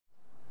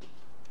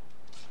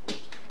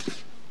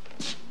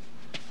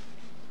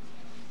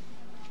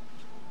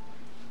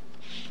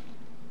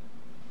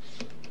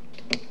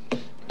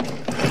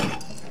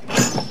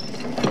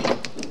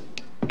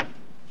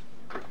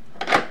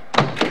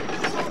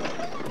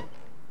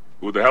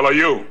Who the hell are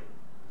you?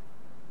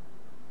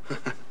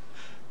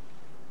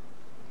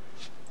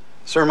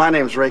 Sir, my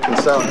name's Ray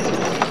Kinsella.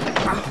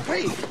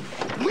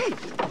 Wait!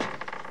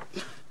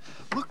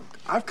 Look,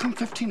 I've come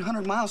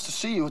 1,500 miles to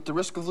see you at the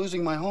risk of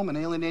losing my home and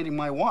alienating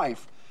my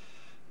wife.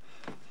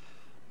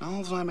 Now,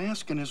 all I'm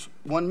asking is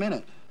 1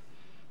 minute.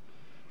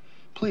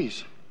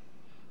 Please.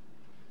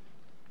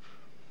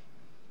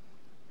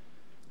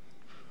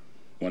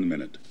 1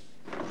 minute.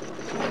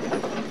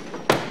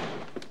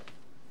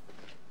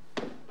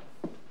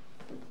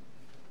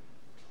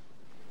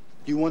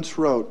 You once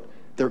wrote,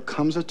 there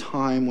comes a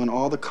time when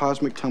all the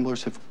cosmic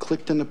tumblers have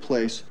clicked into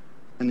place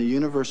and the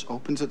universe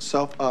opens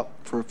itself up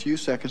for a few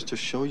seconds to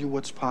show you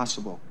what's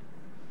possible.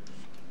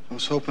 I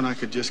was hoping I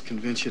could just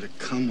convince you to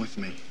come with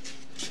me.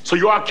 So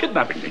you are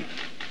kidnapping me?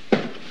 I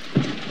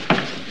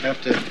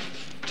have to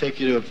take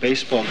you to a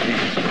baseball game.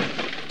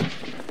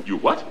 You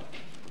what?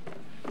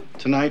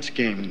 Tonight's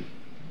game.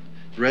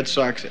 Red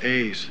Sox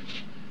A's.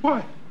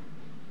 Why?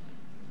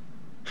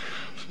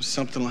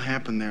 Something will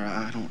happen there.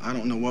 I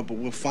don't know what, but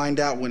we'll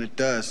find out when it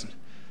does.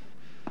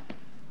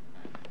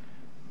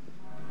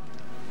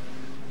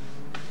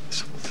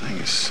 This whole thing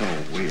is so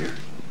weird.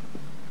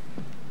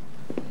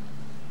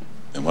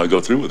 Then why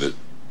go through with it?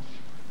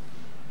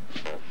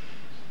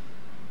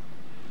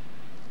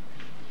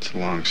 It's a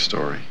long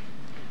story.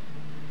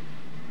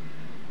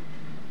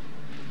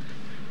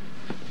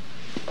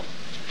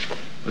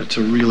 But it's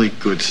a really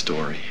good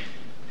story.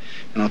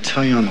 And I'll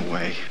tell you on the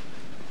way.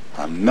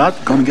 I'm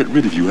not gonna get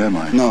rid of you, am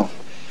I? No.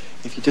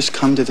 If you just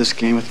come to this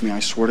game with me, I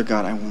swear to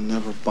God, I will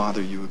never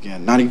bother you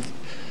again. Not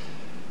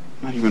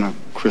even a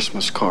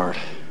Christmas card.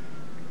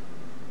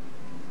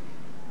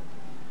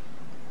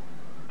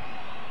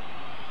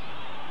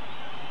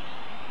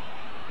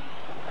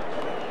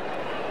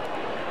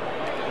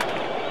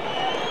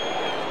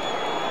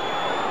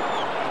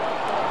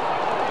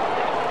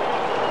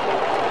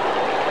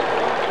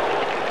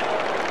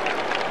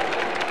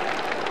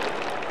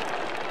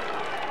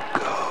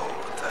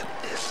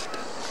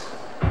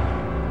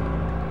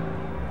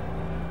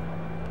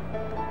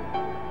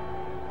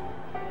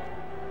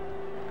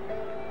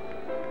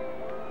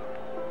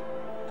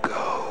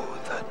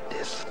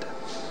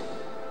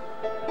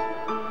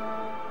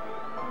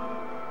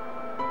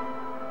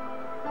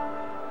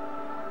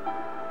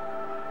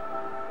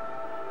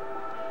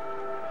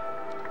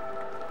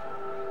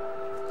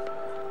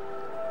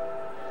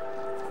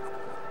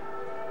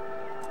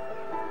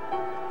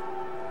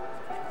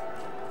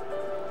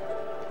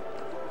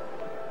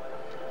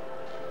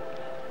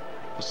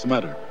 What's the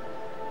matter?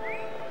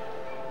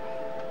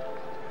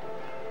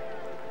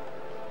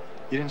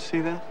 You didn't see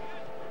that?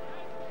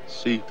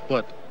 See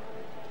what?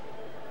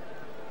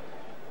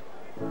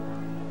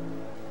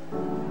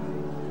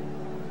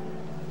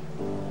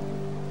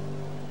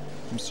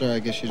 I'm sorry, I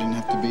guess you didn't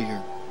have to be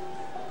here.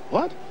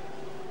 What?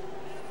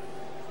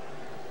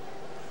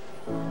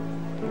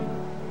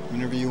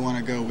 Whenever you want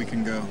to go, we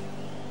can go.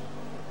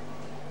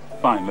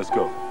 Fine, let's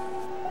go.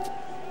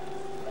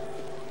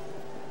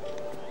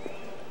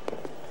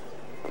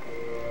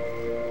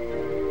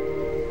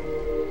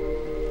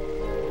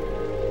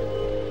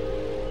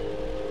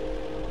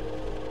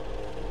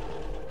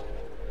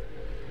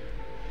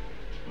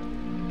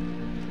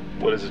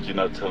 What is it you're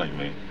not telling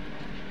me?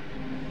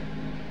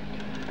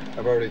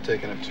 I've already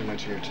taken up too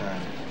much of your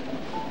time.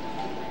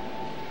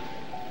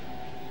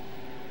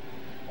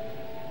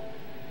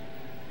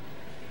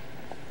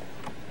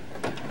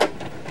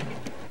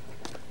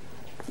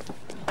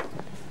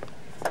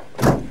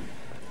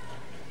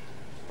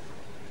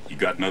 You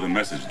got another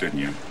message, didn't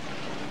you?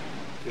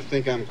 You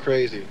think I'm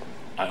crazy?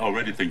 I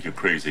already think you're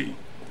crazy.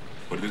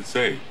 What did it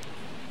say?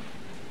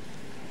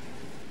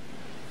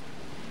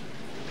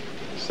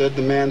 Said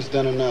the man's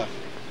done enough.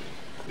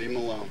 Leave him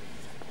alone.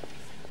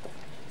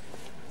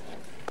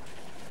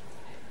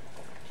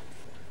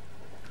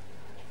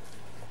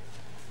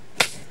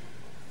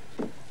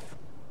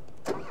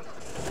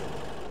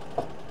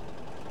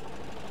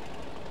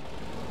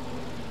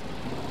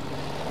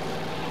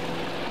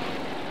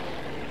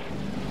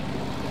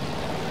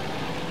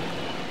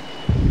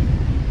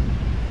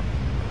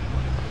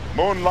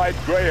 Moonlight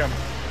Graham.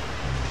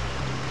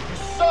 You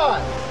saw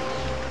it!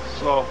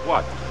 So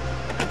what?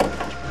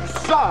 You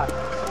saw it!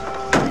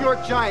 New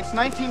York Giants,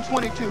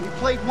 1922. He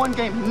played one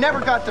game,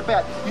 never got to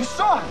bat. You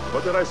saw it!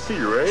 What did I see,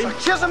 Ray?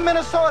 Chisholm,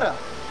 Minnesota.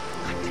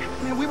 God damn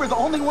it, man, we were the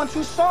only ones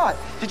who saw it.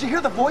 Did you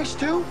hear the voice,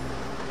 too?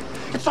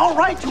 It's all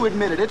right to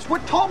admit it. It's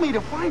what told me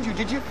to find you.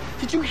 Did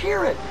you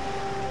hear it?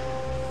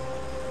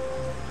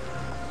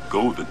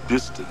 Go the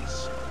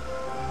distance.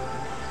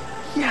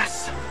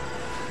 Yes.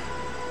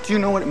 Do you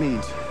know what it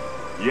means?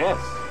 Yes.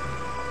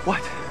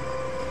 What?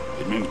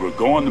 It means we're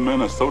going to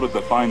Minnesota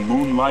to find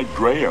Moonlight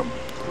Graham.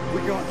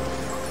 We're going...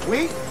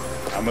 We?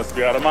 I must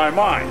be out of my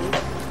mind.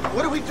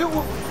 What do we do?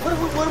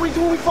 What do we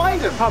do when we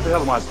find him? How the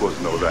hell am I supposed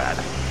to know that?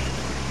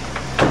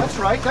 That's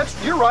right.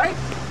 You're right.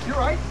 You're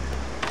right.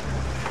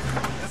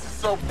 This is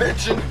so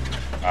bitchin'.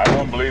 I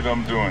don't believe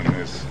I'm doing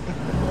this.